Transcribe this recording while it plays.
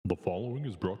The following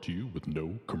is brought to you with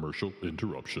no commercial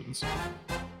interruptions.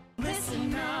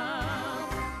 Listen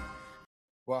up.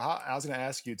 Well, I was going to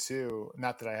ask you too,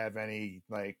 not that I have any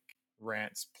like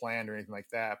rants planned or anything like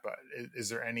that, but is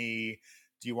there any,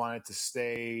 do you want it to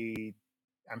stay,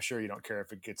 I'm sure you don't care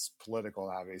if it gets political,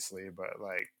 obviously, but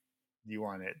like, do you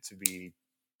want it to be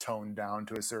toned down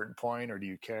to a certain point, or do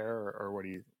you care, or what do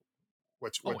you,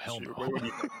 what Hell no. what do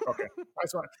you think? Okay.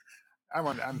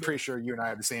 I'm pretty sure you and I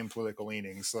have the same political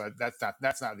leanings, so that's not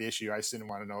the issue. I just didn't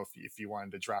want to know if you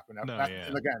wanted to drop enough. No, yeah.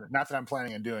 And again, not that I'm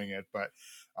planning on doing it, but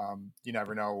you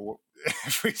never know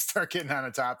if we start getting on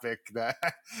a topic that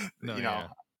Yeah.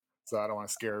 So I don't want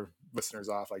to scare listeners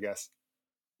off, I guess.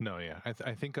 No, yeah.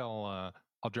 I think I'll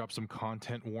drop some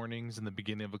content warnings in the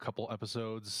beginning of a couple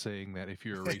episodes saying that if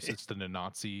you're a racist and a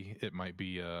Nazi, it might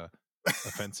be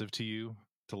offensive to you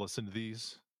to listen to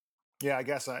these. Yeah, I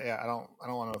guess. I don't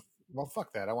want to. Well,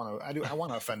 fuck that. I want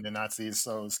to offend the Nazis,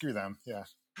 so screw them. Yeah.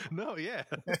 No, yeah.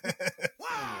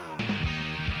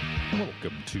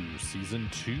 Welcome to Season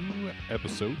 2,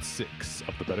 Episode 6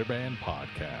 of the Better Band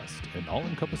Podcast, an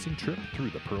all-encompassing trip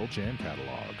through the Pearl Jam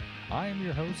catalog. I am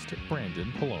your host,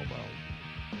 Brandon Palomo.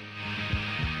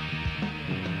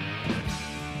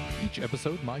 Each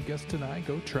episode, my guest and I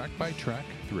go track by track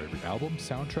through every album,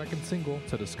 soundtrack, and single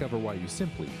to discover why you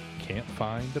simply can't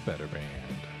find a better band.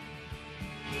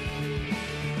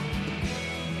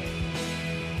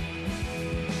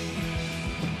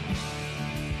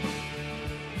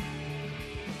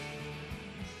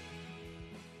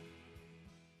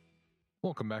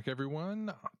 Welcome back,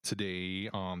 everyone. Today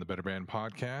on the Better Band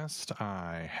Podcast,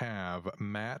 I have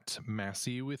Matt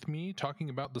Massey with me talking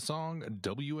about the song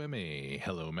WMA.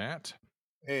 Hello, Matt.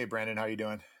 Hey, Brandon. How you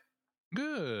doing?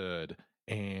 Good.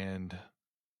 And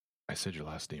I said your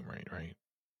last name right?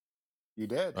 You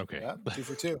did. Okay. Yeah, 2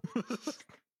 for 2.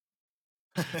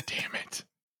 Damn it.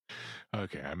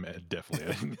 Okay, I'm definitely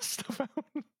editing this stuff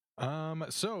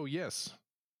out. So yes.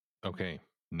 Okay.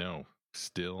 No.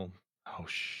 Still. Oh,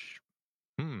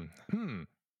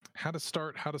 How to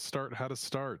start.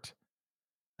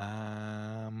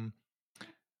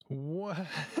 What?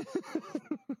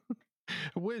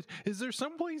 Wait, is there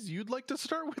some place you'd like to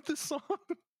start with this song?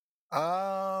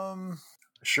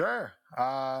 Sure.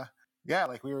 Yeah,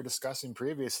 like we were discussing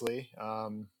previously,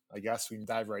 I guess we can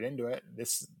dive right into it.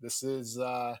 This is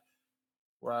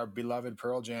where our beloved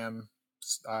Pearl Jam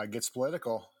gets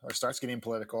political, or starts getting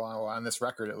political on this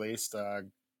record, at least.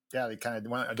 Yeah, they kind of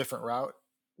went a different route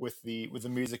with the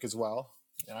music as well.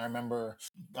 And I remember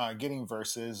getting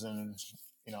verses, and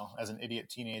as an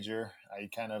idiot teenager, I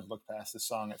kind of looked past the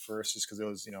song at first just because it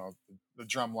was, the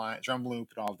drum loop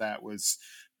and all of that was,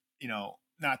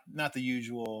 not the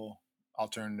usual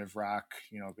alternative rock,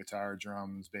 guitar,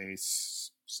 drums,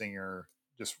 bass, singer,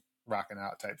 just rocking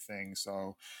out type thing.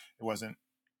 So it wasn't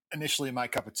initially my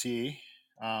cup of tea.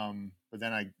 But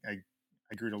then I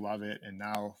grew to love it. And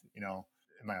now,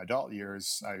 in my adult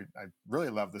years, I really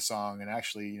love the song. And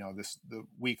actually, the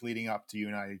week leading up to you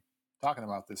and I talking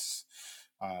about this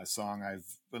song, I've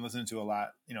been listening to a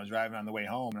lot, driving on the way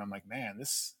home. And I'm like, man,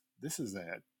 this is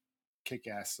a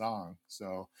kick-ass song.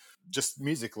 So just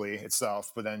musically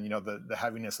itself, but then the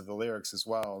heaviness of the lyrics as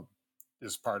well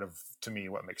is part of, to me,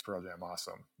 what makes Pearl Jam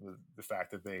awesome. The fact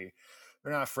that they're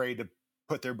not afraid to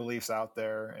put their beliefs out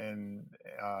there, and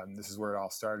this is where it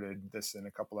all started. This and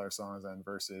a couple other songs on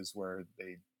Verses where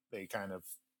they kind of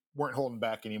weren't holding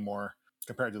back anymore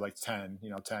compared to like 10.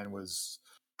 10 was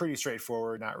pretty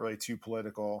straightforward, not really too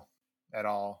political at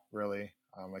all, really.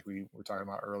 Like we were talking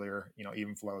about earlier,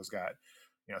 Even Flow's got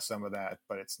some of that,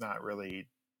 but it's not really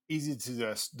easy to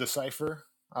just decipher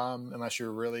unless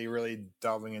you're really, really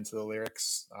delving into the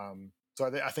lyrics. So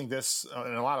I think this,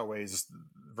 in a lot of ways,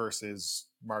 Verses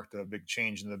marked a big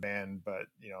change in the band, but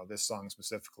this song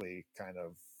specifically kind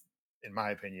of, in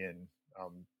my opinion,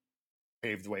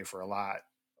 paved the way for a lot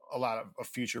of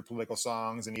future political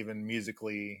songs, and even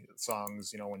musically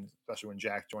songs. Especially when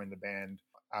Jack joined the band,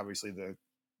 obviously the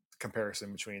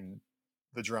comparison between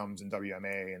the drums in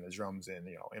WMA and the drums in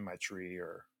In My Tree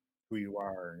or Who You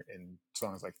Are, and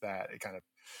songs like that, it kind of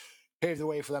paved the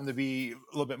way for them to be a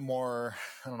little bit more,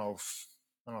 I don't know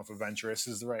if adventurous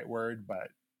is the right word, but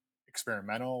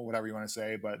experimental, whatever you want to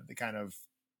say, but they kind of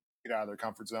get out of their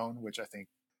comfort zone, which I think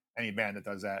any band that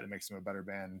does that, it makes them a better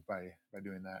band by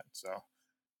doing that. So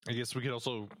I guess we could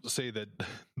also say that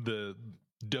the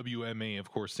WMA, of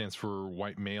course, stands for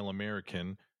White Male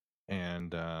American,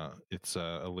 and it's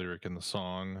a lyric in the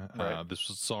song. Right. This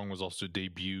song was also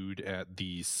debuted at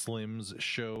the Slims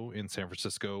show in San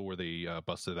Francisco, where they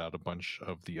busted out a bunch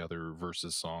of the other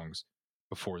Verses songs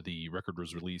before the record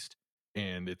was released.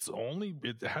 and it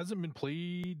hasn't been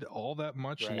played all that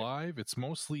much Right. live. It's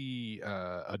mostly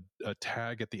a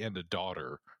tag at the end of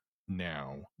Daughter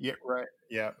now. Yeah. Right.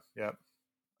 Yep. Yep.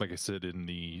 Like I said in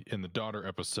the Daughter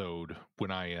episode,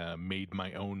 when I made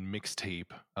my own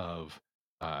mixtape of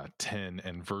 10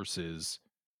 and verses,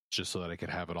 just so that I could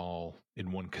have it all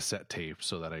in one cassette tape,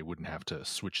 so that I wouldn't have to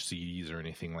switch CDs or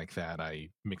anything like that. I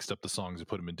mixed up the songs and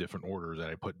put them in different orders, and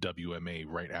I put WMA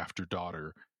right after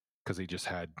Daughter because they just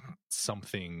had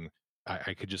something.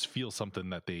 I could just feel something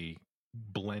that they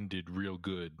blended real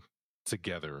good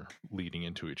together, leading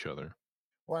into each other.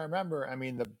 Well, I remember. I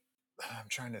mean, I'm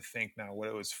trying to think now what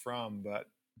it was from, but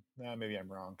maybe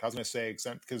I'm wrong. I was going to say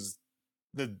because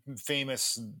the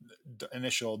famous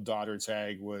initial Daughter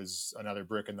tag was Another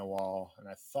Brick in the Wall, and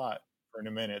I thought for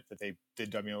a minute that they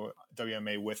did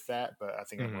WMA with that, but I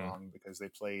think I'm Mm-hmm. wrong because they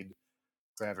played.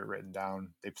 I have it written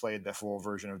down. They played the full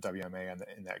version of WMA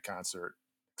in that concert.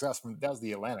 Because that was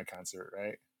the Atlanta concert,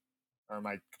 right? Or am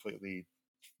I completely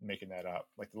making that up?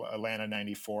 Like Atlanta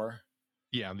 '94.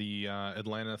 Yeah, the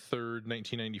Atlanta 3rd,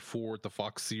 1994 at the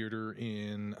Fox Theater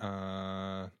in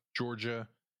Georgia.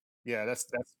 Yeah, that's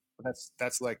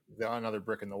like the Another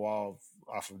Brick in the Wall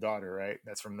off of Daughter, right?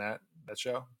 That's from that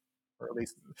show, or at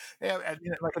least yeah,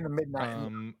 like in the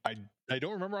midnight. I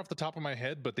don't remember off the top of my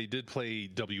head, but they did play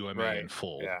WMA Right. in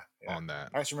full Yeah. Yeah. on that.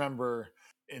 I just remember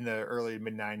in the early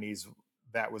mid '90s,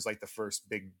 that was like the first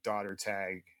big Daughter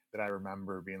tag that I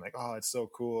remember being like, oh, it's so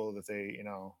cool that they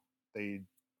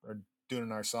are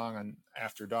doing our song on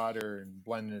After Daughter and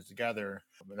blending it together.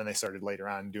 And then they started later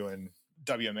on doing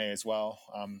WMA as well.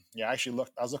 Yeah, I actually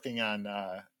I was looking on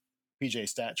PJ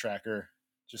Stat Tracker,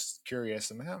 just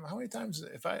curious. And how many times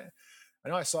I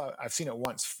know I've seen it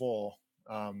once full.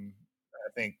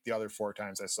 I think the other 4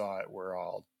 times I saw it were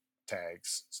all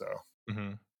tags. So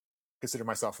Mm-hmm. consider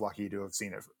myself lucky to have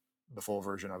seen it, the full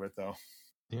version of it, though.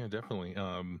 Yeah, definitely.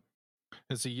 And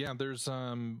so yeah, there's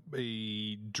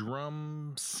a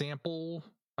drum sample,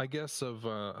 I guess, of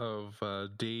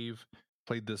Dave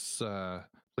played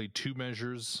 2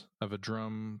 measures of a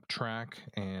drum track,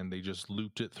 and they just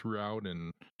looped it throughout,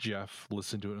 and Jeff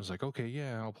listened to it and was like, okay,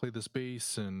 yeah, I'll play this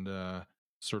bass, and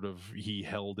sort of he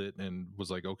held it and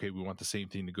was like, okay, we want the same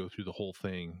thing to go through the whole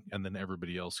thing, and then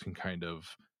everybody else can kind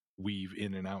of weave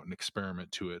in and out and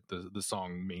experiment to it. The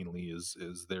song mainly is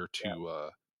there Yeah. to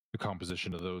the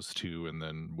composition of those two, and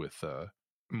then with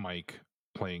Mike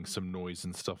playing some noise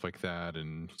and stuff like that,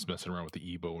 and he's messing around with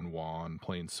the ebo and wah and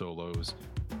playing solos.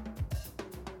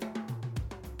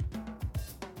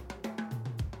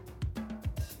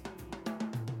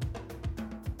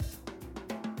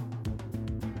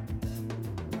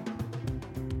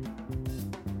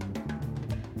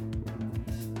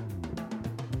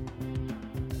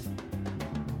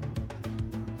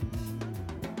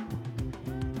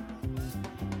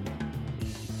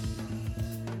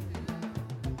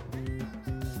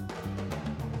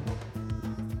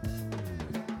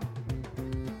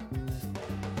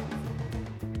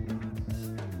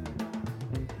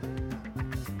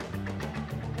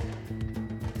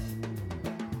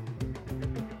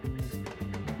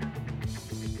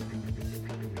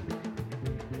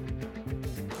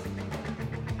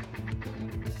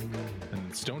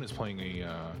 Stone is playing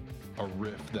a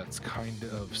riff that's kind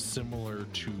of similar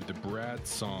to the Brad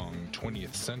song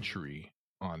 20th Century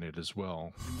on it as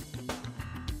well.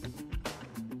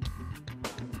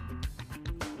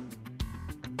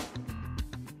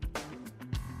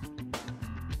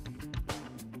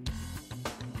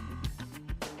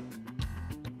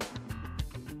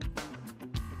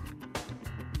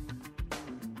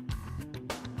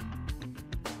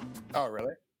 Oh,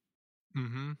 really?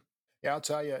 Mm-hmm. Yeah, I'll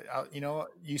tell you.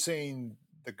 You saying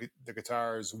the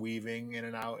guitars weaving in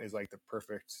and out is like the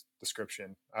perfect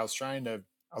description. I was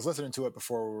listening to it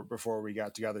before we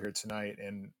got together here tonight,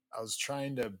 and I was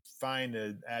trying to find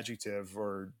an adjective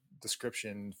or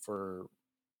description for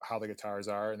how the guitars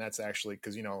are, and that's actually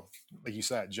because like you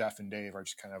said, Jeff and Dave are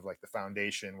just kind of like the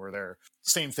foundation, where they're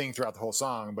same thing throughout the whole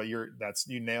song. But you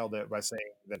nailed it by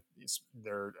saying that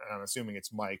they're. I'm assuming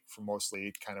it's Mike for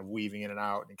mostly kind of weaving in and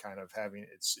out and kind of having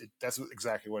that's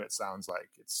exactly what it sounds like.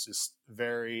 It's just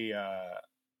very.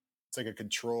 It's like a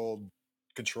controlled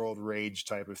rage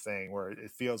type of thing where it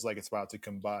feels like it's about to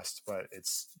combust, but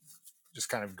it's just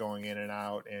kind of going in and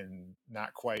out and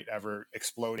not quite ever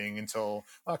exploding until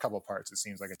a couple of parts. It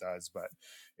seems like it does, but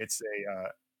it's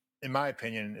in my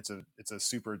opinion, it's a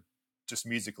super, just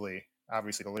musically.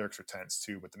 Obviously, the lyrics are tense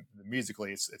too, but the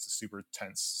musically, it's a super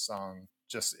tense song.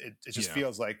 Just it just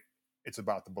feels like it's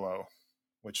about to blow,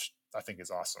 which I think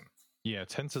is awesome. Yeah,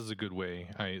 tense is a good way.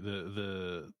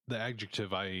 The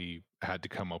adjective I had to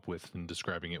come up with in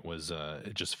describing it was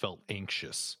it just felt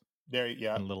anxious There,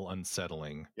 yeah, and a little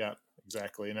unsettling. yeah,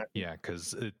 exactly. And I think, Yeah,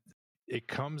 because it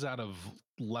comes out of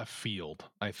left field,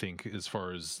 I think, as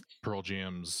far as Pearl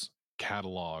Jam's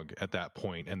catalog at that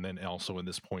point, and then also in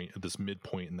this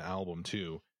midpoint in the album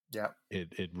too. yeah,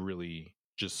 It really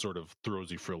just sort of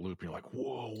throws you for a loop. You're like,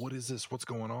 whoa, what is this? What's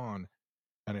going on?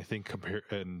 And I think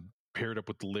paired up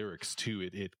with the lyrics too,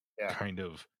 it yeah. kind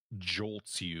of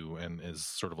jolts you and is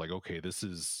sort of like, okay, this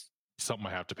is something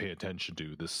I have to pay attention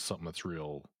to. This is something that's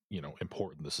real,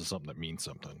 important. This is something that means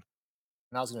something.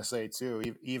 And I was going to say too,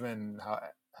 even how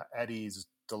Eddie's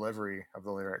delivery of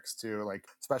the lyrics too, like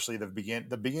especially the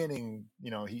beginning,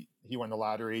 he won the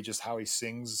lottery. Just how he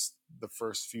sings the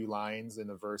first few lines in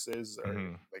the verses are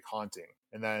like haunting.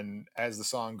 And then as the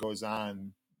song goes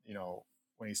on,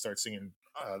 when he starts singing,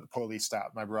 "The police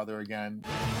stopped my brother again."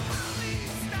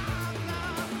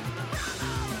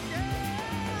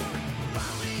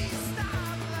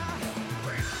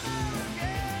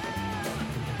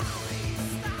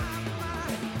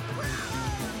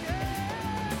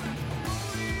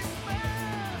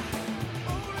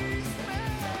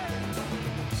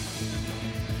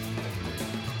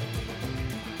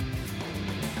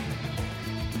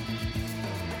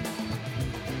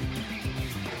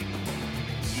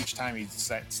 Each time he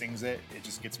sings it, it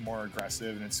just gets more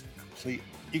aggressive, and it's complete.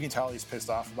 You can tell he's pissed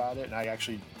off about it. And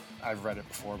I've read it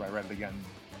before, but I read it again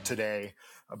today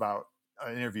about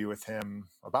an interview with him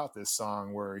about this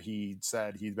song, where he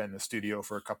said he'd been in the studio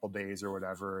for a couple days or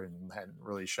whatever and hadn't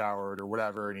really showered or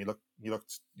whatever, and he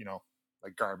looked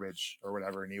like garbage or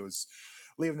whatever, and he was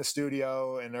leaving the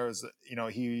studio, and there was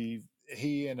he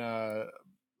and a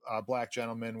black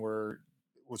gentleman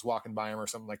was walking by him or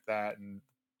something like that, and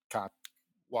cop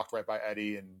walked right by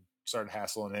Eddie and started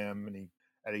hassling him, and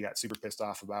Eddie got super pissed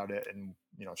off about it, and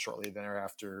shortly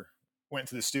thereafter went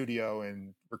to the studio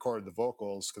and recorded the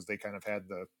vocals, because they kind of had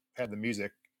the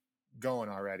music going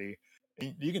already.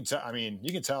 And you can tell. I mean,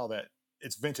 you can tell that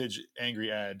it's vintage Angry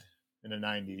Ed in the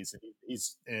 '90s.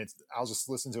 And I was just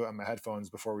listening to it on my headphones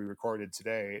before we recorded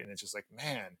today, and it's just like,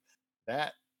 man,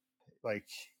 that, like,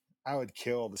 I would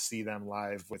kill to see them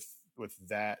live with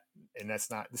that. And this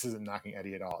isn't knocking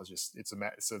Eddie at all.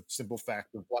 It's a simple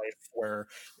fact of life where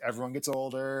everyone gets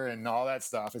older and all that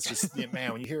stuff. It's just,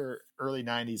 man, when you hear early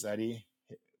 '90s Eddie,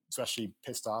 especially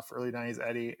pissed off early '90s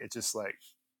Eddie, it's just like,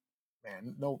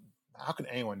 man, no, how can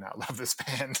anyone not love this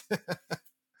band?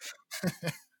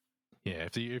 Yeah,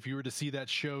 if you were to see that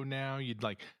show now, you'd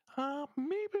like,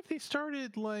 maybe if they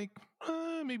started like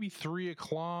maybe 3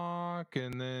 o'clock,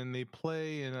 and then they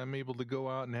play, and I'm able to go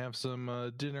out and have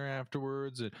some dinner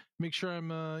afterwards, and make sure I'm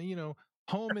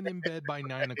home and in bed by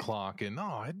 9 o'clock, and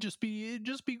it'd just be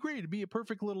great. It'd be a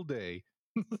perfect little day.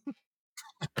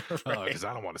 Right. Because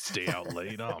I don't want to stay out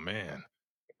late. Oh man.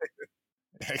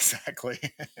 Exactly.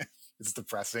 It's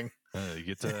depressing. You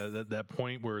get to that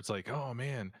point where it's like, oh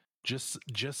man, just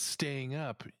staying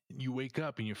up, you wake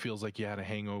up and it feels like you had a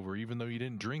hangover even though you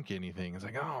didn't drink anything. It's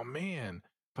like, oh man,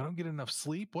 if I don't get enough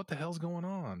sleep, what the hell's going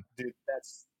on? Dude,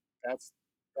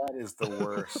 that is the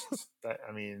worst.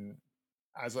 I mean,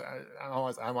 I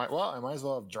might as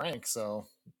well have drank, so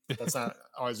that's not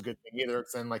always a good thing either.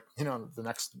 Because then, like, the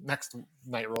next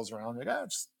night rolls around, like, I'm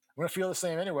gonna feel the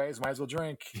same anyways. Might as well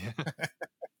drink.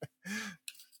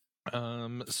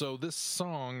 So this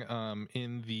song,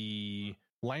 in the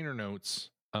liner notes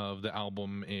of the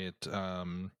album, it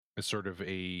is sort of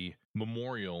a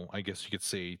memorial, I guess you could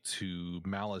say, to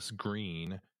Malice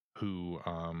Green, who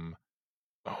oh man,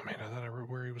 I thought I wrote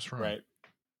where he was from. Right.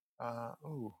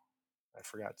 Oh, I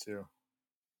forgot to.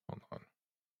 Hold on.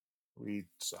 We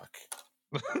suck.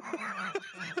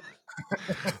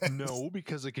 No,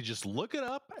 because I could just look it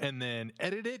up and then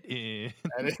edit it in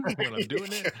when I'm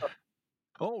doing it.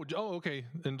 Oh, okay.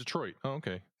 In Detroit. Oh,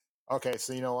 okay. Okay,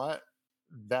 so you know what?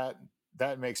 That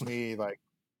makes me like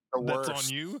the worst. That's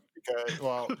on you? Because,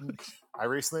 well, I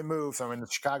recently moved, so I'm in the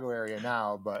Chicago area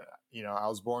now, but I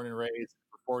was born and raised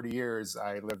for 40 years.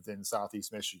 I lived in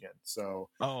Southeast Michigan. So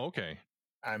okay.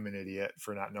 I'm an idiot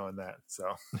for not knowing that.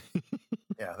 So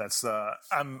yeah, that's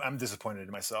I'm disappointed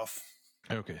in myself.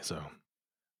 Okay, so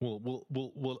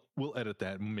we'll edit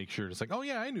that and make sure it's like, oh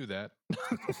yeah, I knew that.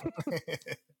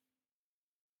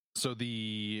 So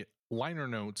the liner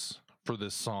notes for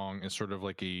this song is sort of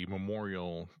like a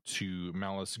memorial to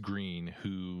Malice Green,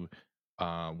 who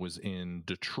was in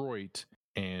Detroit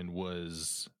and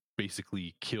was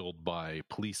basically killed by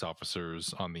police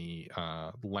officers. On the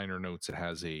liner notes, it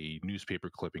has a newspaper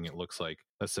clipping, it looks like,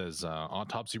 that says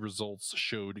autopsy results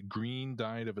showed Green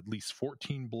died of at least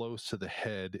 14 blows to the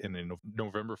head in a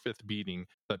November 5th beating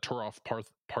that tore off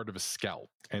part of his scalp.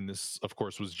 And this, of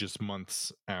course, was just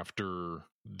months after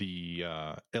the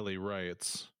LA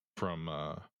riots from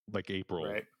like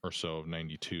April or so of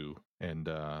 92. And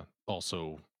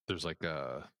also there's like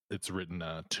it's written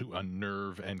to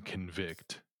unnerve and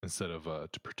convict instead of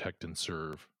to protect and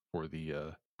serve for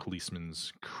the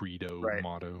policeman's credo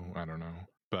motto. I don't know.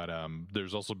 But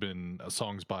there's also been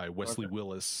songs by Wesley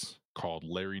Willis called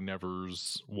Larry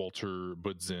Nevers, Walter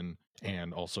Budzin,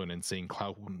 and also an Insane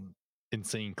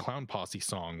Clown Posse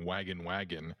song, Wagon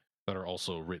Wagon, that are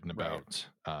also written about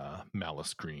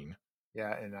Malice Green.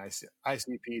 Yeah, and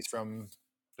ICP's from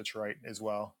Detroit as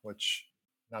well, which,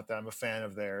 not that I'm a fan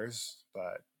of theirs,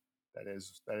 but that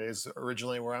is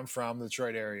originally where I'm from, the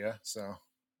Detroit area, so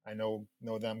I know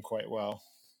them quite well.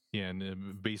 Yeah,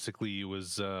 and basically it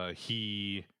was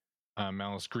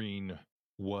Malice Green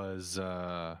was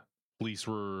police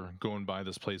were going by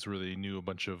this place where they knew a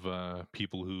bunch of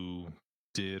people who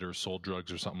did or sold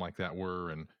drugs or something like that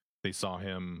and they saw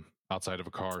him outside of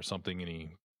a car or something, and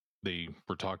they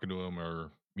were talking to him,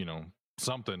 or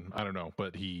something, I don't know,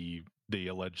 but they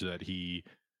alleged that he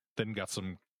then got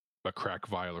a crack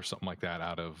vial or something like that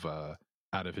out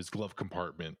of his glove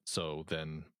compartment. So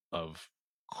then I'm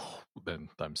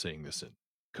saying this in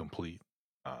complete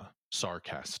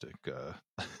sarcastic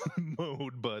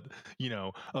mode, but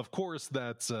of course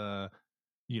that's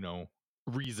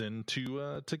reason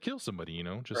to kill somebody,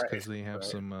 just because they have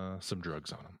some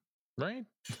drugs on them, right?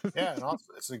 Yeah, and also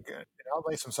it's a good. I'll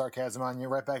lay some sarcasm on you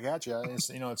right back at you.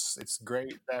 It's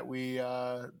great that we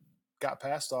got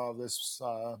past all of this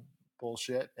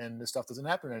bullshit and this stuff doesn't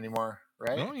happen anymore,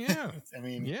 right? Oh yeah. I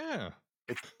mean, yeah.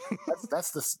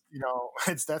 That's the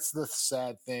that's the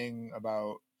sad thing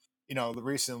about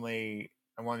recently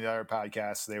on one of the other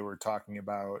podcasts they were talking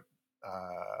about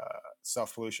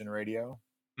Self Pollution Radio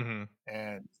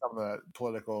and some of the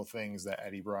political things that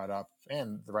Eddie brought up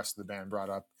and the rest of the band brought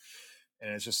up,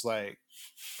 and it's just like,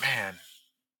 man,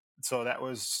 so that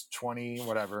was 20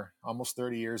 whatever, almost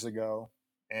 30 years ago,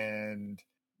 and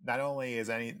not only is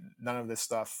none of this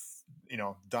stuff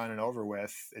done and over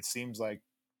with, it seems like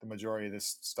the majority of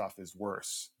this stuff is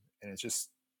worse, and it's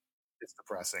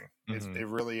depressing. It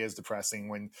really is depressing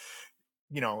when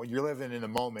you're living in the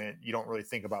moment. You don't really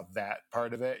think about that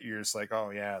part of it. You're just like,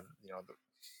 oh yeah,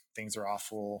 things are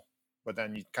awful, but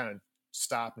then you kind of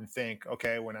stop and think,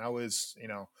 okay, when I was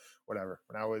when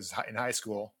I was in high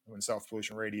school, when Self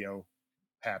Pollution Radio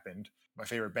happened, my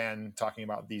favorite band talking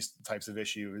about these types of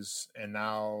issues, and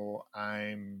now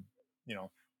I'm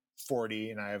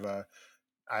 40 and I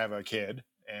have a kid,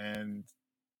 and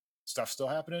stuff's still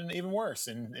happening even worse,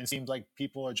 and it seems like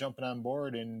people are jumping on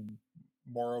board and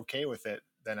more okay with it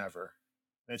than ever.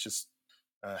 And it's just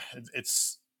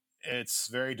it's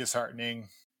very disheartening.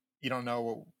 You don't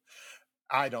know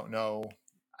I don't know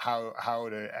how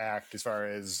to act as far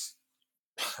as,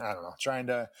 I don't know, trying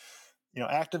to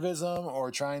activism, or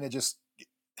trying to just,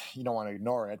 you don't want to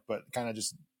ignore it, but kind of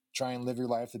just try and live your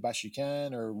life the best you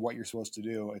can, or what you're supposed to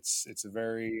do. It's a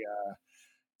very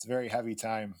heavy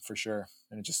time for sure,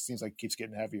 and it just seems like it keeps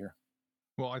getting heavier.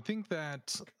 Well, I think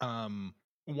that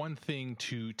one thing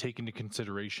to take into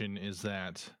consideration is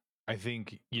that I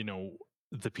think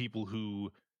the people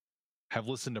who have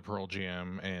listened to Pearl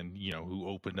Jam and who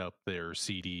opened up their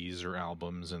CDs or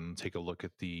albums and take a look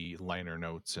at the liner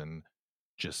notes and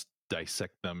just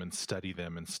dissect them and study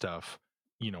them and stuff,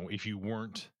 if you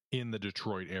weren't in the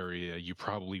Detroit area, you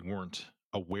probably weren't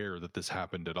aware that this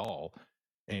happened at all.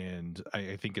 And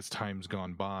I think as time's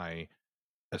gone by,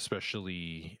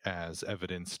 especially as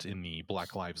evidenced in the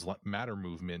Black Lives Matter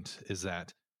movement, is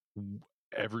that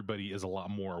everybody is a lot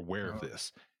more aware of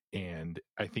this. And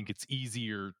I think it's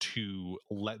easier to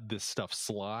let this stuff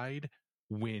slide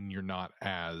when you're not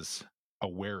as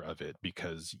aware of it,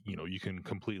 because you can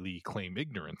completely claim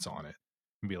ignorance on it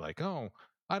and be like, oh,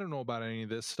 I don't know about any of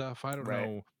this stuff, I don't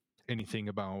know anything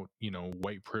about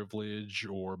white privilege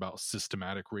or about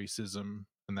systematic racism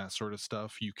and that sort of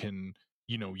stuff. You can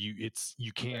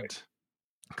you can't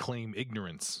claim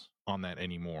ignorance on that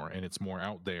anymore, and it's more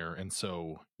out there, and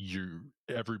so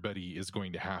everybody is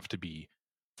going to have to be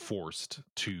forced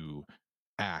to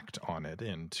act on it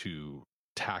and to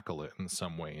tackle it in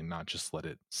some way, and not just let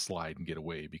it slide and get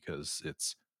away because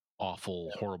it's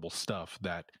awful, horrible stuff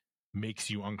that makes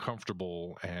you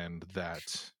uncomfortable, and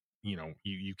that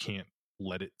you can't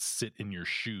let it sit in your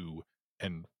shoe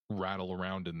and rattle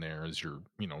around in there as you're,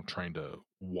 trying to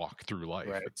walk through life.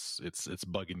 Right. It's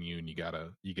bugging you, and you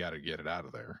gotta get it out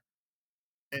of there.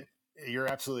 And you're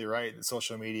absolutely right.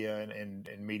 Social media and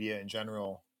media in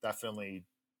general definitely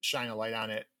shine a light on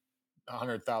it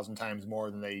 100,000 times more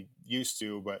than they used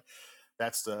to. But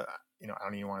that's the, I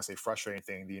don't even want to say frustrating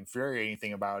thing. The infuriating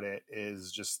thing about it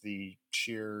is just the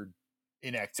sheer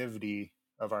inactivity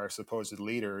of our supposed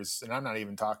leaders. And I'm not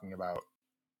even talking about,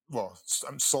 well,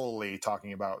 I'm solely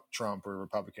talking about Trump or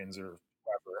Republicans or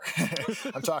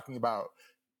whoever. I'm talking about,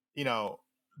 you know,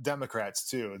 Democrats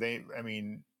too. I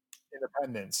mean,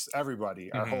 independents,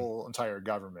 everybody, our Hmm. whole entire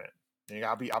government.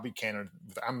 I'll be candid.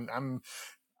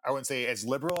 I wouldn't say as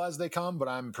liberal as they come, but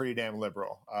I'm pretty damn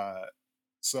liberal.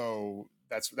 So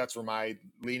that's where my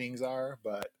leanings are.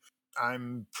 But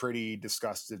I'm pretty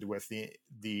disgusted with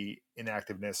the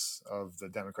inactiveness of the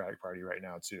Democratic Party right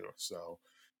now too. So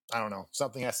I don't know.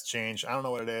 Something has to change. I don't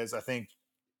know what it is. I think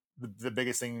the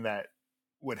biggest thing that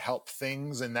would help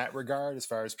things in that regard, as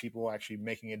far as people actually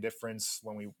making a difference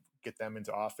when we get them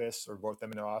into office or vote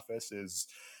them into office, is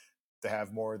to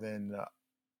have more than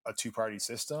a two-party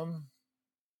system.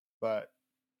 But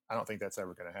I don't think that's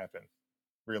ever going to happen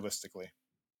realistically.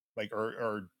 Like,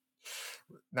 or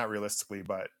not realistically,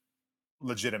 but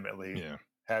legitimately Yeah.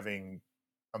 having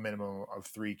a minimum of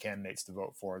three candidates to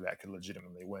vote for that could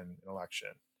legitimately win an election.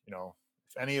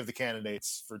 If any of the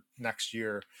candidates for next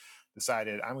year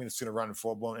decided I'm just going to run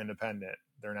full blown independent,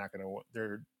 they're not going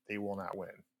to. They will not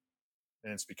win,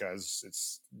 and it's because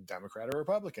it's Democrat or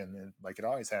Republican, and like it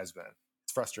always has been.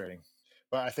 It's frustrating,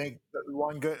 but I think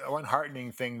one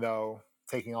heartening thing, though,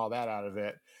 taking all that out of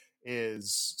it,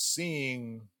 is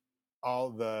seeing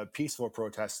all the peaceful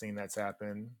protesting that's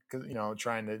happened, because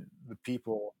the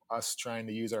people, us trying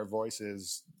to use our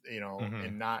voices, Hmm.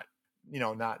 and not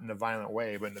not in a violent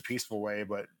way but in a peaceful way,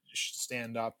 but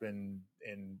stand up and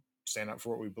stand up for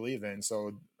what we believe in.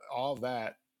 So all of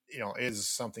that is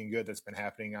something good that's been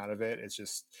happening out of it. It's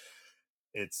just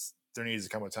there needs to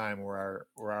come a time where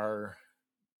our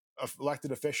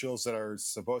elected officials that are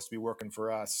supposed to be working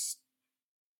for us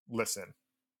listen,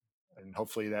 and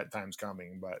hopefully that time's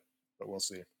coming, but we'll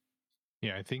see.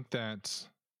 Yeah, I think that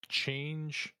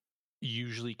change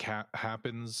usually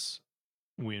happens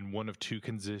when one of two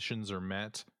conditions are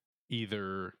met.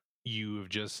 Either you have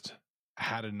just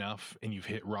had enough and you've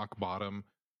hit rock bottom,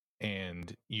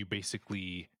 and you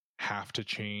basically have to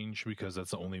change because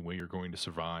that's the only way you're going to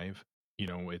survive.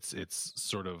 It's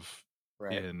sort of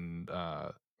Right. in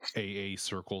AA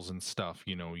circles and stuff.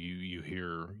 You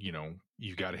hear,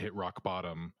 you've got to hit rock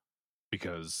bottom,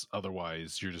 because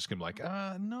otherwise you're just gonna be like,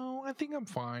 no, I think I'm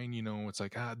fine. It's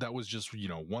like, that was just,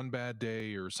 one bad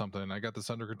day or something. I got this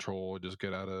under control. Just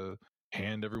get out of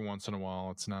hand every once in a while.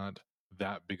 It's not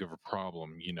that big of a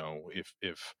problem. If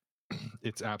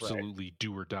it's Right. absolutely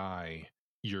do or die,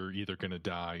 you're either gonna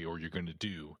die or you're gonna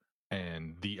do.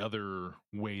 And the other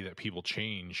way that people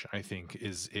change, I think,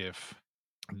 is if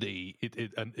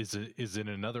is in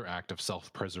another act of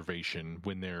self-preservation,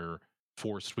 when they're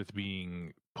forced with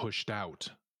being pushed out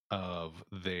of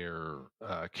their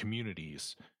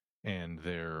communities and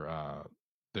their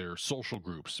social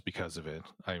groups because of it.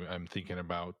 I'm thinking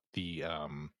about the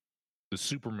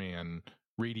Superman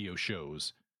radio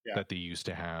shows Yeah. that they used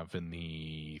to have in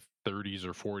the 30s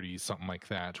or 40s, something like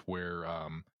that, where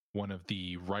one of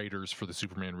the writers for the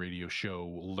Superman radio show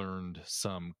learned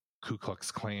some Ku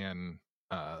Klux Klan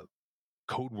uh,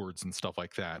 code words and stuff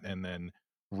like that, and then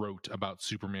wrote about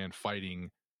Superman fighting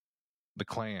the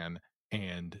Klan,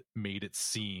 and made it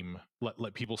seem,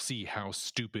 let people see how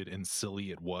stupid and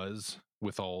silly it was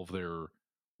with all of their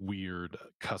weird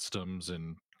customs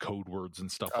and code words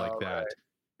and stuff like that. Right.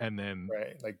 And then,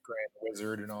 Right. Like Grand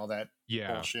Wizard and all that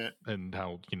yeah, bullshit. and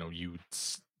how, you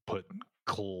put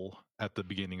 "coal" at the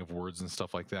beginning of words and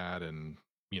stuff like that, and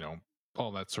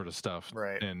all that sort of stuff.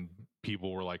 Right. And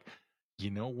people were like, you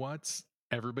know what,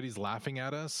 everybody's laughing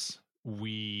at us,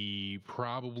 we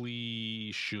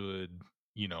probably should,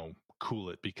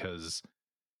 cool it, because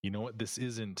what, this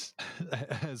isn't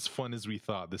as fun as we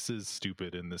thought. This is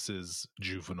stupid, and this is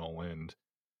juvenile, and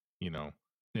you know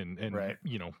and Right.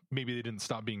 maybe they didn't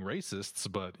stop being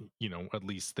racists, but at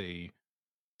least they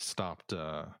stopped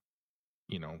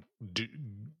you know do,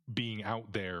 being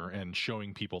out there and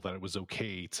showing people that it was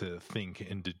okay to think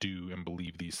and to do and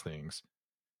believe these things,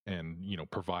 and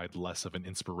provide less of an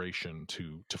inspiration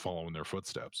to follow in their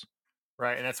footsteps.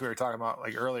 Right. And that's what we were talking about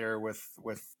like earlier with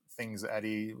things that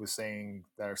Eddie was saying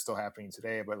that are still happening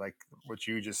today, but like what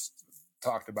you just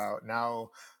talked about now,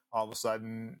 all of a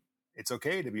sudden it's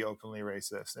okay to be openly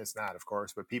racist. It's not, of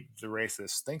course, but people, the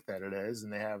racists think that it is,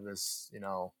 and they have this,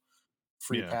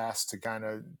 free pass to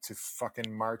to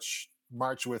fucking march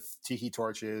with tiki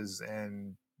torches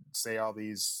and say all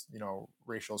these,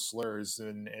 racial slurs.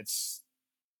 And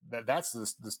that's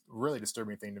the really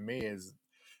disturbing thing to me is,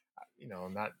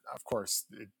 not, of course,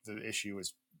 the issue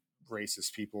is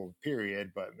racist people,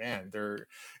 period, but man, they're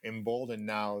emboldened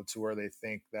now to where they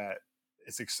think that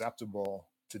it's acceptable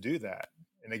to do that.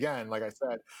 And again, like I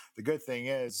said, the good thing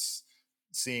is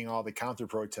seeing all the counter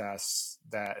protests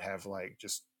that have like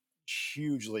just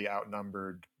hugely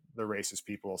outnumbered the racist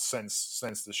people since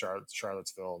the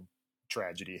Charlottesville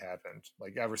tragedy happened.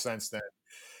 Like ever since then,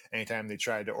 anytime they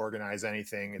tried to organize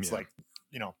anything, it's like,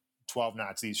 12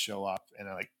 Nazis show up and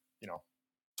like,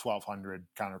 1,200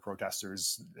 counter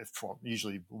protesters,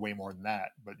 usually way more than that,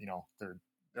 but they're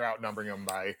outnumbering them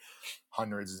by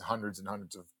hundreds and hundreds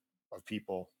of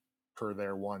people per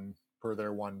their one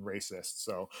racist.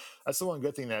 So that's the one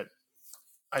good thing that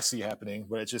I see happening,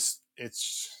 but it just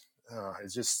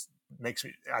makes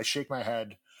me, I shake my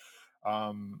head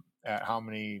at how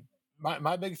many.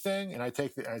 My big thing, and I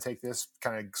take this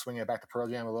kind of swinging it back to Pearl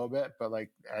Jam a little bit, but like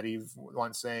Eddie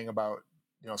once saying about,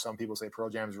 some people say Pearl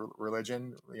Jam's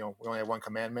religion. We only have one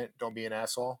commandment: don't be an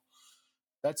asshole.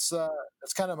 That's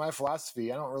kind of my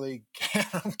philosophy. I don't really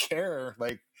I don't care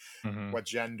like what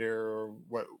gender or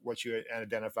what you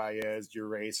identify as, your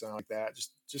race, and like that.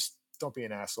 Just don't be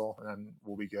an asshole, and then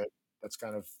we'll be good. That's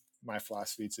kind of my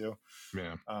philosophy too.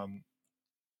 Yeah.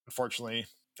 Unfortunately,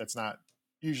 that's not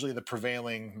usually the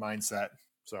prevailing mindset.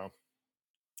 So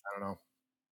I don't know.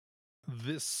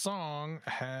 This song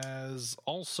has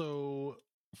also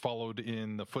followed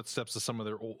in the footsteps of some of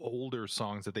their older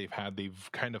songs that they've had. They've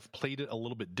kind of played it a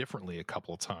little bit differently a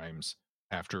couple of times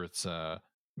after it's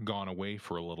gone away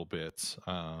for a little bit.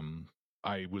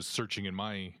 I was searching in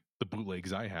the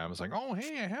bootlegs I have. I was like, oh,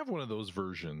 hey, I have one of those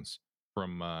versions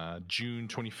from June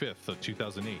 25th of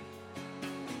 2008.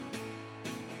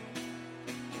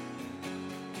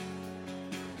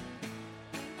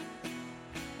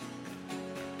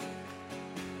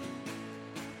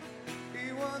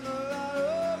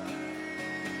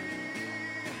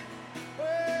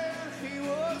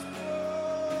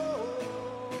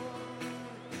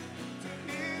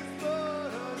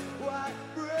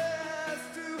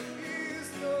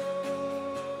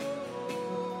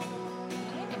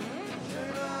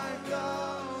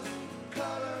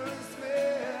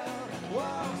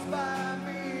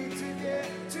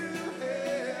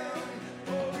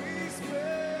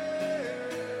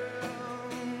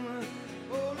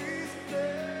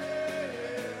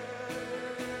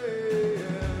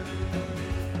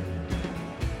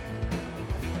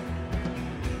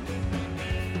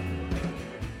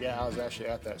 I was actually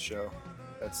at that show.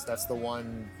 That's the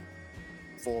one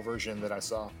full version that I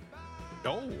saw.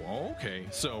 Oh, okay.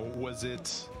 So was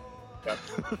it? Yep.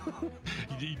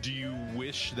 Do you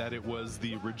wish that it was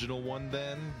the original one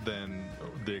than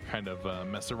the kind of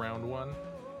mess around one?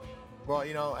 Well,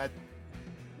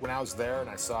 when I was there and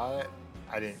I saw it,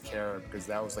 I didn't care because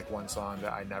that was like one song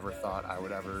that I never thought I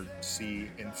would ever see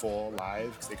in full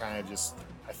live, because they kind of just,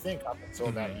 I think up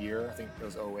until that year, I think it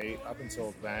was 2008, up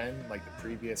until then, like the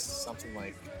previous something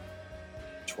like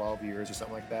 12 years or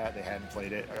something like that, they hadn't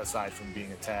played it aside from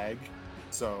being a tag.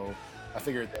 So I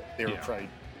figured that they were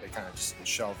they kind of just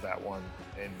shelved that one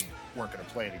and weren't going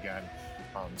to play it again.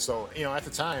 So at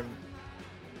the time,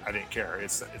 I didn't care.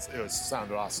 It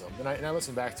sounded awesome, and I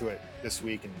listened back to it this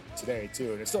week and today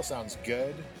too, and it still sounds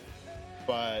good.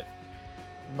 But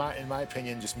in my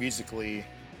opinion, just musically,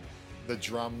 the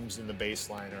drums and the bass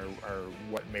line are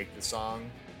what make the song.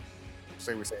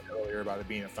 So we were saying earlier about it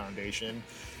being a foundation,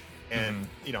 and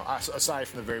aside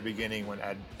from the very beginning when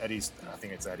Eddie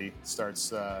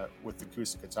starts with the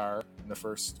acoustic guitar in the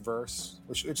first verse,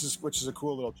 which is a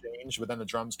cool little change, but then the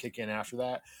drums kick in after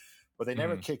that. But they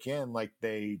never kick in like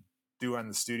they do on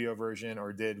the studio version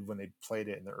or did when they played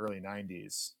it in the early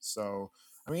 90s. So,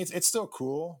 I mean, it's still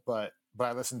cool, but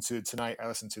I listened to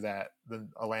the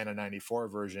Atlanta 94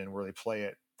 version where they play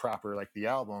it proper like the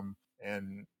album.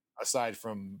 And aside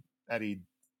from Eddie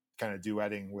kind of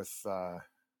duetting with,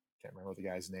 can't remember the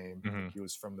guy's name. I think he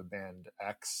was from the band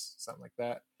X, something like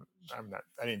that.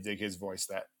 I didn't dig his voice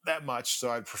that much, so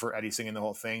I prefer Eddie singing the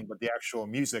whole thing. But the actual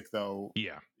music, though,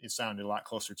 it sounded a lot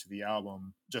closer to the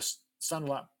album. Just sounded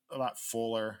a lot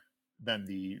fuller than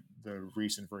the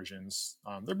recent versions.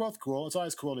 They're both cool. It's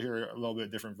always cool to hear a little bit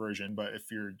different version, but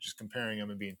if you're just comparing them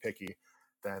and being picky,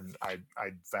 then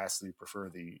I'd vastly prefer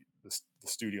the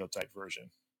studio type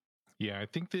version. Yeah, I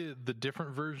think the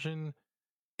different version,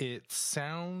 it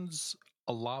sounds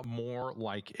a lot more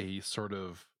like a sort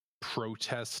of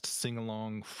protest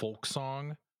sing-along folk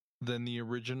song than the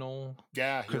original.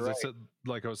 Yeah, you're Because I right. said,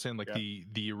 like I was saying, like Yeah.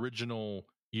 the original,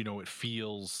 it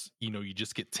feels, you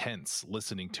just get tense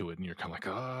listening to it, and you're kind of like,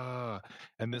 ah.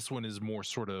 And this one is more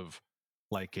sort of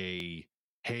like a,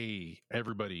 hey,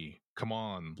 everybody, come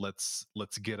on, let's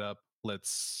get up,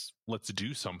 let's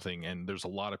do something. And there's a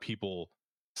lot of people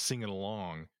singing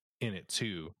along in it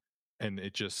too, and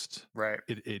it just Right.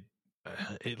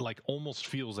 it like almost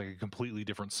feels like a completely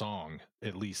different song,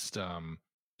 at least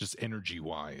just energy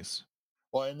wise.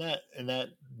 Well, in that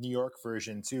New York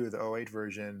version too, the '08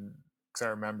 version, because I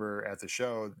remember at the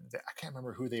show, I can't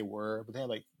remember who they were, but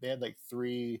they had like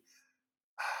three.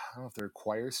 I don't know if they're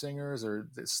choir singers or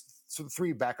this, so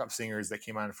three backup singers that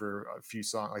came on for a few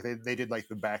songs. Like they did like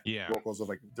the back Yeah. vocals of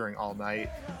like during All Night.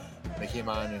 They came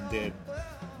on and did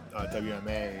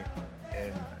WMA,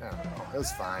 and I don't know, it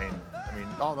was fine. I mean,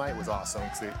 All Night was awesome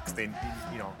because they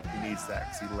he needs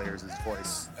that because he layers his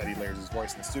voice. Eddie layers his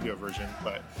voice in the studio version,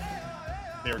 but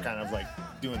they were kind of like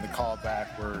doing the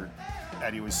callback where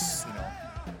Eddie was,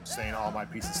 saying "All my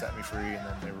pieces set me free," and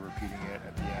then they were repeating it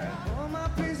at the end. All my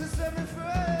pieces set me free.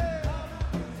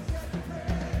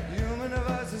 Human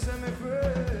devices set me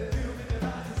free.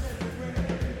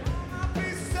 All my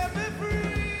pieces set me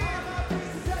free. All my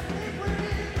pieces set me free.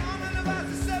 Human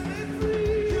devices set me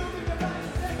free. Human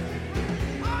devices set me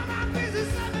free. All my pieces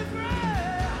set me free.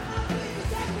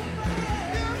 All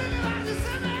my pieces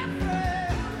set me free. Human devices set me free.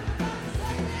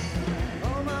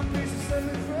 All my pieces set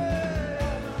me free.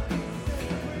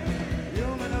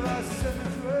 Human devices set me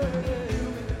free.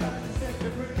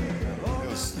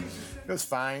 It was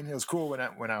fine. It was cool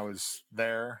when I was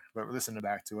there, but listening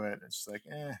back to it, it's just like,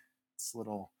 it's a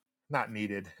little not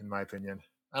needed in my opinion.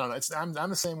 I don't know. I'm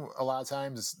the same a lot of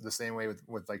times. It's the same way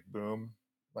with like Boom.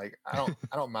 Like I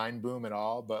don't mind Boom at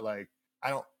all, but like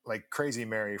I don't like Crazy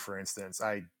Mary, for instance.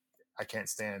 I can't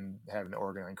stand having the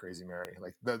organ on Crazy Mary.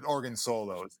 Like the organ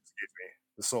solos, excuse me,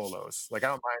 the solos. Like I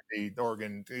don't mind the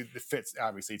organ. It fits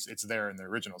obviously. It's there in the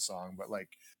original song, but like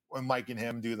when Mike and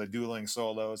him do the dueling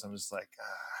solos, I'm just like,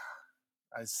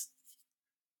 just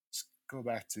go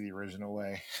back to the original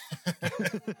way. I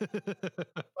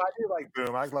do like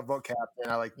Boom. I love Boat Captain.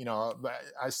 I like, but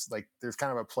like there's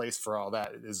kind of a place for all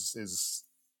that is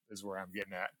where I'm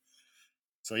getting at.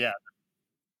 So yeah.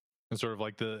 And sort of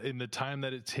like in the time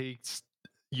that it takes,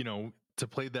 to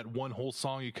play that one whole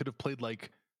song, you could have played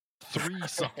like 3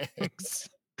 songs.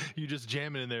 You just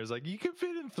jam it in there. It's like you can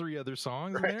fit in 3 other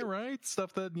songs in there, right?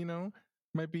 Stuff that,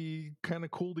 might be kind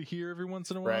of cool to hear every once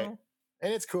in a while. Right.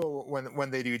 And it's cool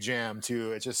when they do jam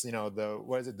too. It's just,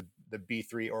 what is it, the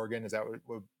B3 organ? Is that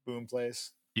what Boom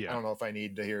plays? Yeah. I don't know if I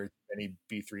need to hear any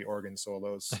B3 organ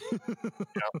solos.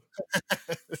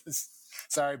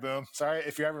 Sorry, Boom. Sorry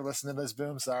if you ever listen to this,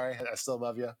 Boom. Sorry, I still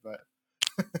love you, but.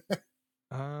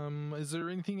 Is there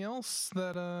anything else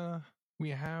that we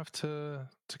have to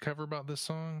cover about this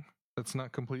song that's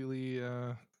not completely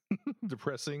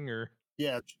depressing or?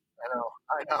 Yeah,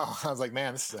 I know. I was like,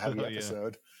 man, this is a heavy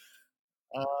episode.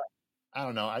 I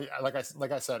don't know. I like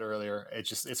I said earlier,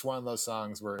 it's one of those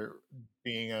songs where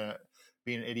being an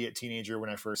idiot teenager when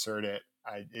I first heard it,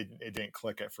 it didn't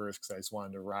click at first because I just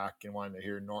wanted to rock and wanted to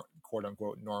hear quote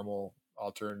unquote normal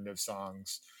alternative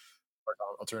songs or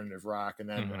alternative rock, and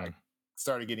then I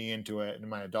started getting into it in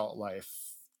my adult life,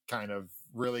 kind of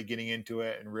really getting into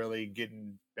it and really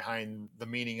getting behind the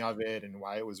meaning of it and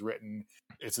why it was written.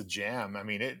 It's a jam. I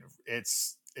mean,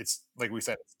 it's like we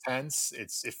said, it's tense.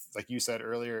 It's, if like you said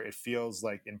earlier, it feels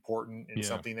like important and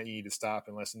something that you need to stop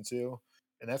and listen to,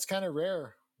 and that's kind of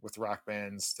rare with rock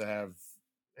bands to have.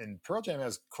 And Pearl Jam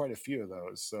has quite a few of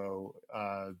those. So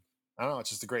I don't know. It's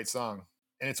just a great song.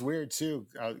 And it's weird too,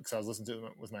 because I was listening to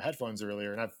it with my headphones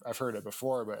earlier, and I've heard it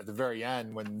before, but at the very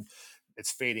end when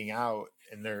it's fading out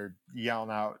and they're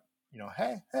yelling out,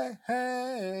 hey, hey,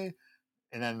 hey,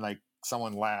 and then like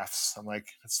someone laughs. I'm like,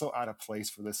 it's so out of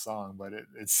place for this song, but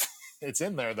it's it's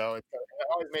in there though. It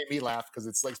always made me laugh because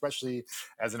it's like, especially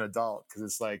as an adult, because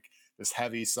it's like this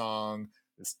heavy song,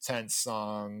 this tense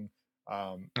song,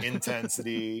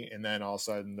 intensity, and then all of a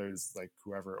sudden there's like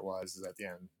whoever it was is at the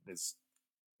end is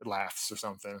laughs or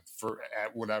something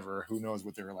at whatever. Who knows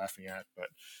what they were laughing at, but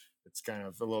it's kind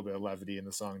of a little bit of levity in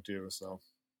the song too. So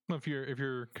if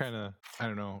you're kind of, I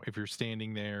don't know, if you're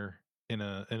standing there in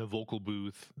a vocal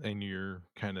booth and you're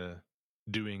kind of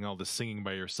doing all the singing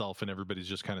by yourself and everybody's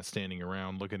just kind of standing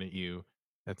around looking at you,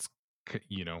 that's,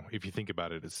 if you think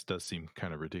about it, it does seem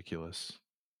kind of ridiculous.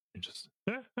 You're just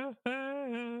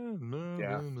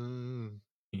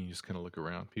you just kind of look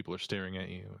around, people are staring at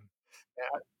you.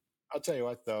 Yeah, I'll tell you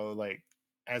what though, like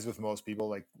as with most people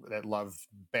like that love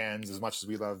bands as much as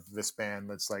we love this band,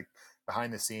 that's like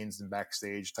behind the scenes and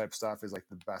backstage type stuff is like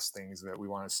the best things that we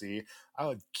want to see. I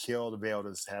would kill to be able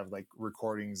to have like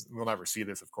recordings. We'll never see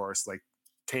this, of course, like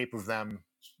tape of them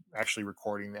actually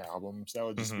recording the albums. That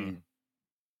would just be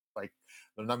like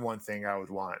the number one thing I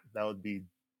would want. That would be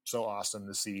so awesome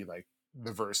to see, like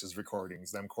the Versus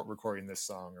recordings, them recording this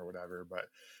song or whatever. But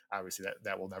obviously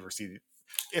that will never see,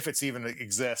 if it's even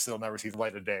exists, it'll never see the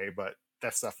light of day. But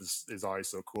that stuff is always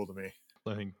so cool to me.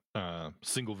 I think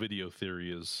single video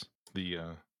theory is the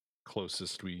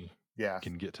closest we Yeah,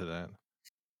 can get to that.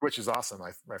 which is awesome.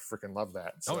 I freaking love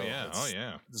that. So oh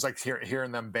yeah. It's like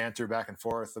hearing them banter back and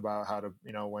forth about how to,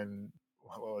 when,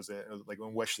 what was it? It was like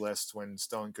when Wish List, when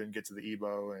Stone couldn't get to the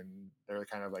EBO, and they're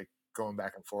kind of like going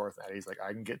back and forth. And he's like,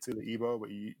 I can get to the EBO,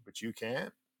 but you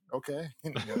can't. Okay.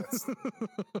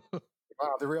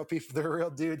 Wow, they're real people. They're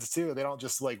real dudes too. They don't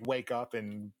just like wake up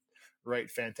and write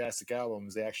fantastic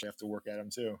albums. They actually have to work at them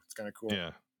too. It's kind of cool.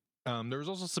 Yeah. There was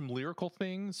also some lyrical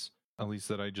things, at least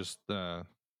that I just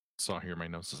saw here in my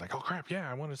notes. It's like, oh crap,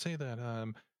 yeah, I want to say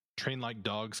that. Train Like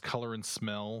Dogs, Color and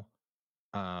Smell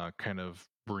kind of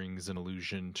brings an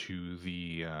allusion to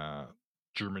the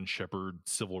German Shepherd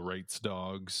civil rights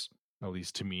dogs, at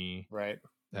least to me. Right.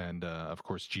 And of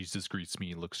course, Jesus Greets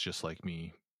Me looks just like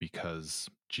me because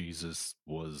Jesus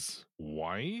was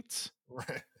white.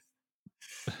 Right.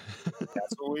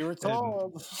 That's what we were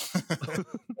told.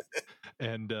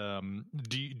 And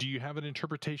do you have an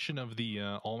interpretation of the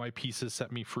all my pieces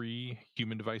set me free,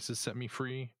 human devices set me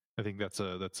free? I think that's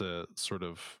a sort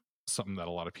of something that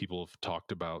a lot of people have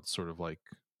talked about, sort of like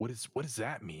what does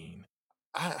that mean?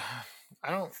 I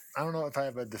don't know if I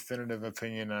have a definitive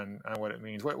opinion on what it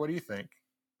means. What do you think?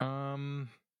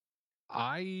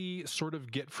 I sort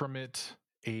of get from it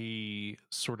a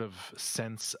sort of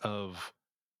sense of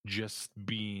just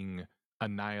being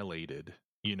annihilated.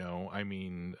 I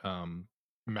mean,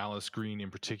 Malice Green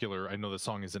in particular, I know the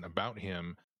song isn't about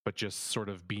him, but just sort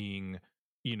of being,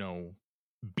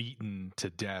 beaten to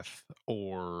death,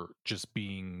 or just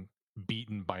being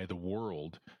beaten by the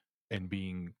world and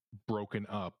being broken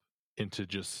up into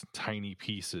just tiny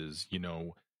pieces,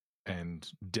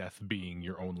 and death being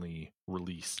your only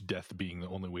release, death being the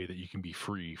only way that you can be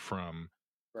free from,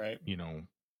 Right.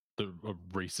 the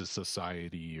racist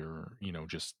society, or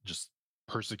just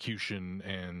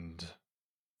persecution,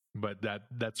 but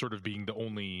that sort of being the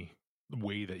only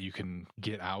way that you can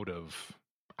get out of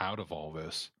all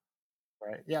this.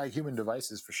 Right. Yeah, human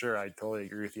devices for sure. I totally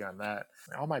agree with you on that.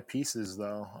 All my pieces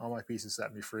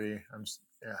set me free.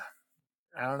 Yeah.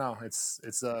 I don't know.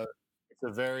 It's a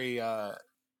very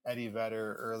Eddie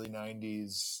Vedder early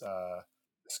 '90s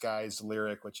disguised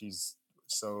lyric, which he's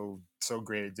so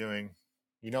great at doing.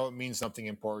 It means something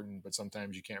important, but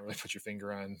sometimes you can't really put your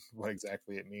finger on what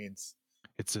exactly it means.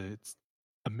 It's a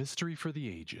mystery for the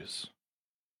ages.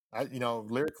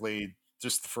 Lyrically,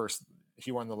 just the first,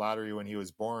 he won the lottery when he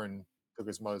was born, took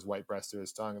his mother's white breast to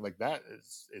his tongue. Like that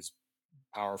is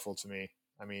powerful to me.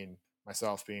 I mean,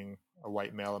 myself being a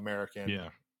white male American, yeah,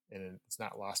 and it's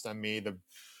not lost on me the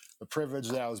privilege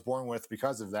that I was born with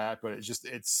because of that. But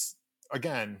it's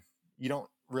again, you don't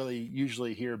really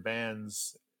usually hear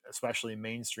bands, especially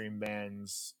mainstream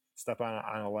bands, step on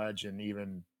a ledge and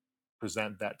even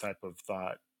present that type of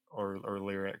thought or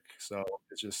lyric. So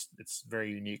it's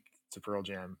very unique to Pearl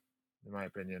Jam, in my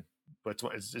opinion. But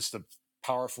it's just a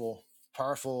powerful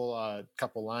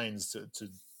couple lines to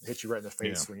hit you right in the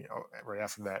face when right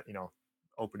after that,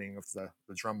 opening of the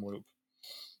drum loop.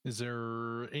 Is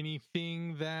there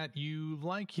anything that you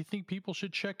think people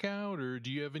should check out, or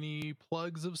do you have any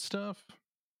plugs of stuff?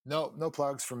 No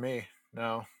plugs for me.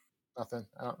 No, nothing.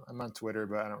 I'm on Twitter,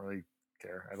 but I don't really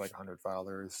care. I have like 100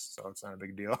 followers, so it's not a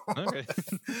big deal. Okay.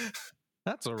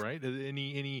 That's all right.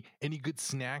 Any good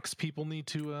snacks people need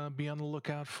to be on the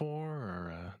lookout for,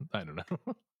 or I don't know.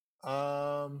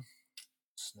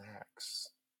 Snacks.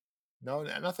 No,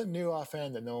 nothing new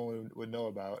offhand that no one would know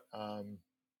about. I'm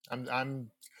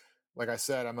like I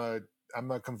said, I'm a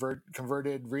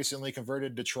recently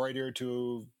converted Detroiter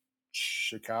to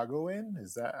Chicagoan.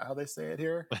 Is that how they say it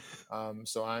here?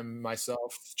 So I'm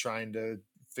myself trying to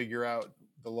figure out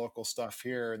the local stuff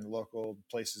here and the local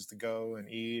places to go and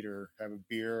eat or have a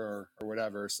beer or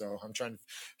whatever. So I'm trying to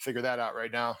figure that out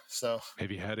right now. So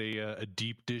have you had a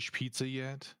deep dish pizza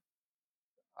yet?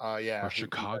 Yeah. Or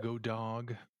Chicago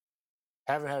dog?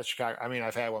 Haven't had a Chicago. I mean,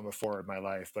 I've had one before in my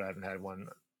life, but I haven't had one.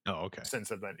 Oh, okay.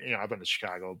 Since I've been to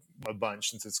Chicago a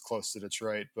bunch since it's close to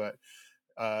Detroit. But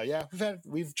yeah,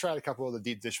 we've tried a couple of the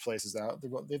deep dish places out.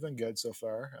 They've been good so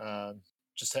far.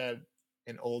 Just had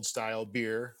an old style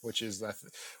beer, which is,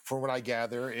 from what I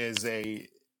gather, is a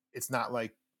it's not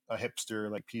like a hipster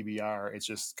like PBR. It's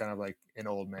just kind of like an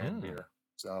old man beer.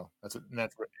 So that's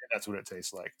what it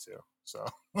tastes like too. So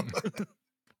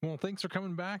well, thanks for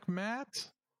coming back, Matt,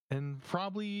 and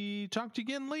probably talk to you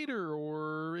again later.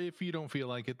 Or if you don't feel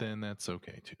like it, then that's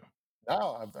okay too.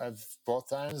 No, I've both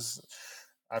times.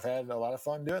 I've had a lot of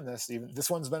fun doing this. Even this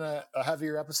one's been a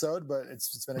heavier episode, but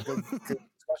it's been a good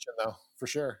discussion though, for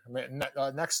sure. I mean,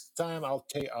 next time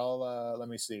let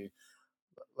me see.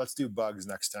 Let's do bugs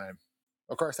next time.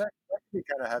 Of course, that can be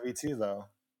kind of heavy too, though.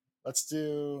 Let's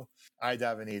do I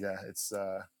Davanita. It's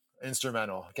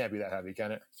instrumental. It can't be that heavy,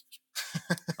 can it?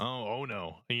 oh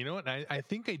no. You know what? I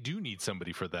think I do need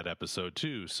somebody for that episode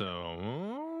too.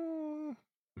 So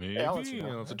maybe I'll let you know.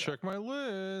 I'll have to check my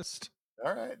list.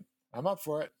 All right. I'm up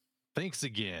for it. Thanks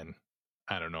again.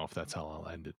 I don't know if that's how I'll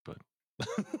end it, but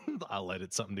I'll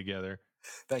edit something together.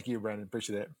 Thank you, Brandon.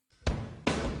 Appreciate it.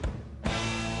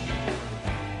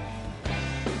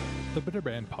 The Better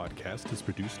Band Podcast is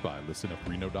produced by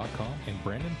listenupreno.com and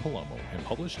Brandon Palomo and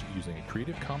published using a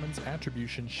Creative Commons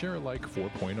Attribution Share-alike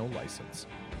 4.0 license.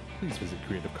 Please visit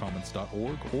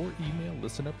creativecommons.org or email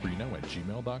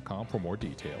listenupreno@gmail.com for more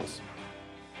details.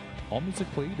 All music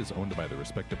played is owned by the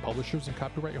respective publishers and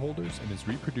copyright holders and is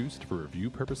reproduced for review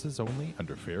purposes only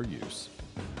under fair use.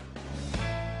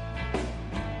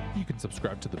 You can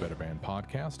subscribe to the Better Band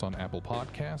Podcast on Apple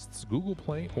Podcasts, Google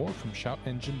Play, or from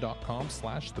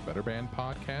shoutengine.com/The Better Band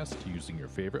Podcast using your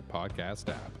favorite podcast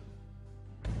app.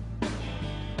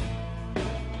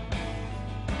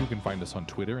 You can find us on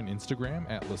Twitter and Instagram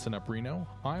at ListenUpReno.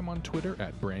 I'm on Twitter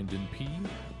at Brandon P.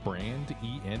 Brand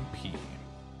ENP.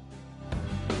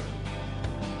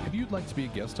 If you'd like to be a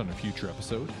guest on a future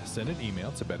episode, send an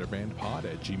email to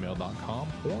betterbandpod@gmail.com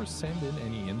or send in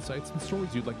any insights and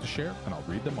stories you'd like to share, and I'll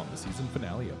read them on the season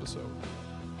finale episode.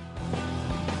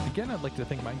 Again, I'd like to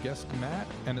thank my guest, Matt,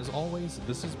 and as always,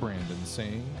 this is Brandon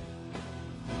saying,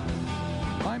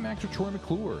 I'm actor Troy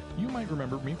McClure. You might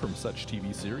remember me from such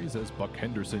TV series as Buck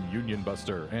Henderson Union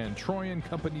Buster and Troy and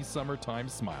Company's Summertime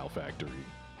Smile Factory.